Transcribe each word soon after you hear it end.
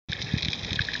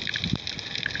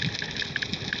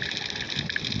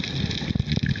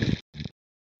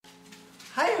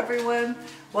everyone,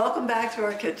 welcome back to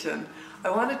our kitchen. I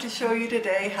wanted to show you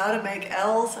today how to make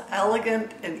Elle's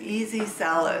elegant and easy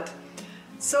salad.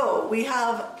 So we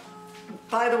have,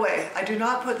 by the way, I do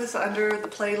not put this under the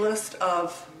playlist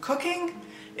of cooking.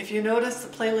 If you notice,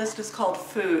 the playlist is called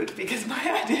food because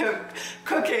my idea of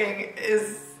cooking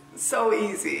is so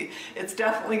easy. It's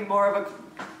definitely more of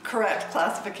a correct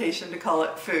classification to call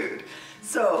it food.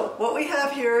 So what we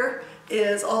have here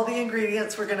is all the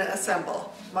ingredients we're going to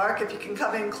assemble. Mark, if you can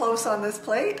come in close on this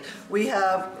plate, we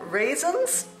have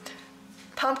raisins,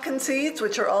 pumpkin seeds,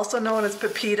 which are also known as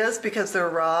pepitas because they're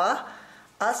raw,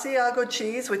 Asiago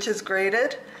cheese, which is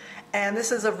grated, and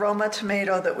this is a Roma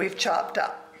tomato that we've chopped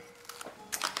up.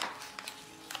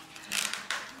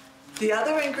 The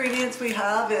other ingredients we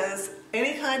have is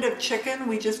any kind of chicken.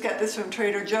 We just get this from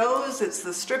Trader Joe's. It's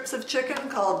the strips of chicken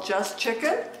called Just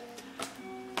Chicken.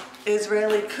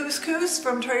 Israeli couscous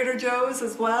from Trader Joe's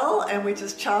as well, and we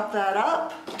just chop that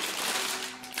up.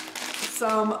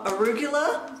 Some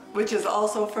arugula, which is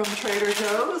also from Trader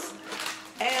Joe's,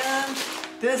 and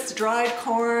this dried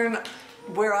corn,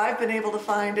 where I've been able to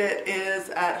find it, is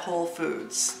at Whole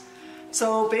Foods.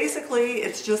 So basically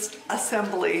it's just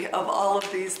assembly of all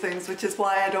of these things, which is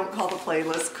why I don't call the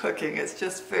playlist cooking, it's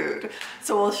just food.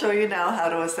 So we'll show you now how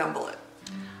to assemble it.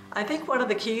 I think one of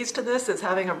the keys to this is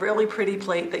having a really pretty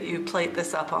plate that you plate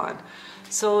this up on.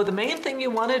 So the main thing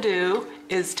you want to do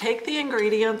is take the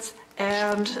ingredients,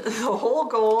 and the whole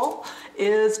goal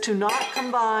is to not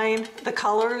combine the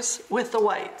colors with the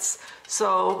whites.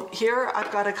 So here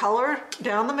I've got a color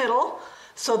down the middle.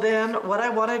 So then what I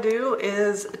want to do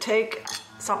is take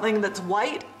something that's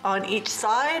white on each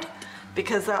side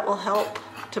because that will help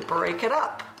to break it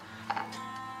up.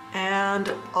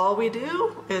 And all we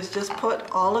do is just put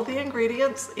all of the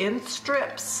ingredients in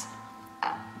strips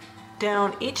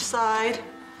down each side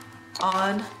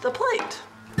on the plate.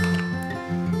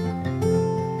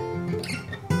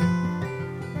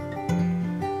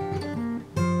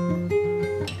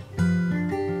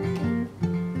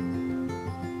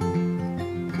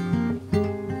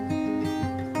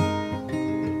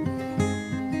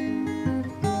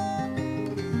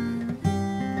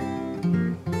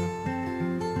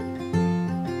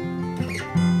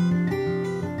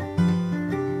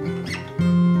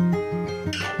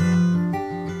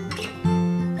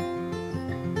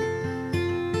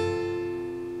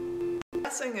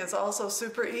 Dressing is also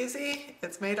super easy.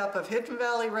 It's made up of Hidden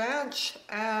Valley Ranch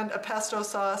and a pesto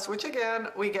sauce, which again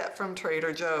we get from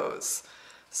Trader Joe's.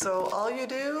 So all you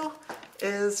do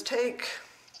is take,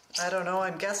 I don't know,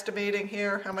 I'm guesstimating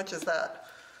here, how much is that?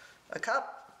 A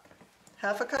cup?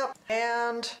 Half a cup?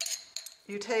 And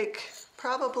you take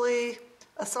probably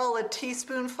a solid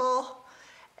teaspoonful,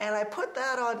 and I put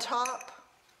that on top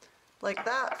like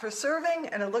that for serving,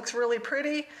 and it looks really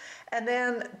pretty. And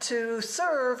then to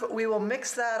serve, we will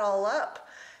mix that all up.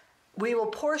 We will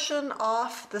portion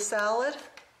off the salad.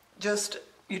 Just,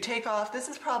 you take off, this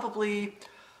is probably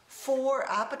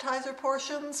 4 appetizer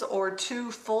portions or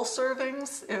 2 full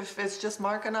servings. If it's just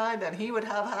Mark and I, then he would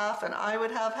have half and I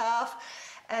would have half.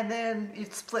 And then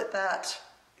you'd split that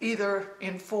either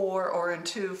in 4 or in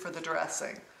 2 for the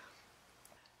dressing.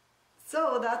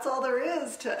 So that's all there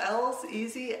is to Elle's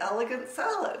Easy Elegant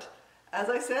Salad. As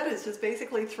I said, it's just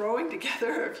basically throwing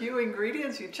together a few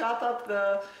ingredients. You chop up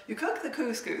you cook the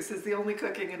couscous is the only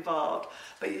cooking involved,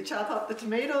 but you chop up the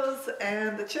tomatoes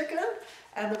and the chicken,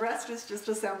 and the rest is just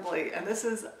assembly. And this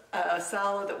is a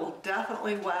salad that will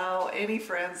definitely wow any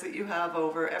friends that you have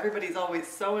over. Everybody's always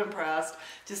so impressed.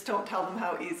 Just don't tell them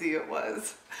how easy it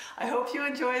was. I hope you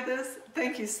enjoyed this.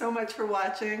 Thank you so much for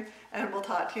watching, and we'll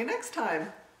talk to you next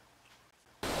time.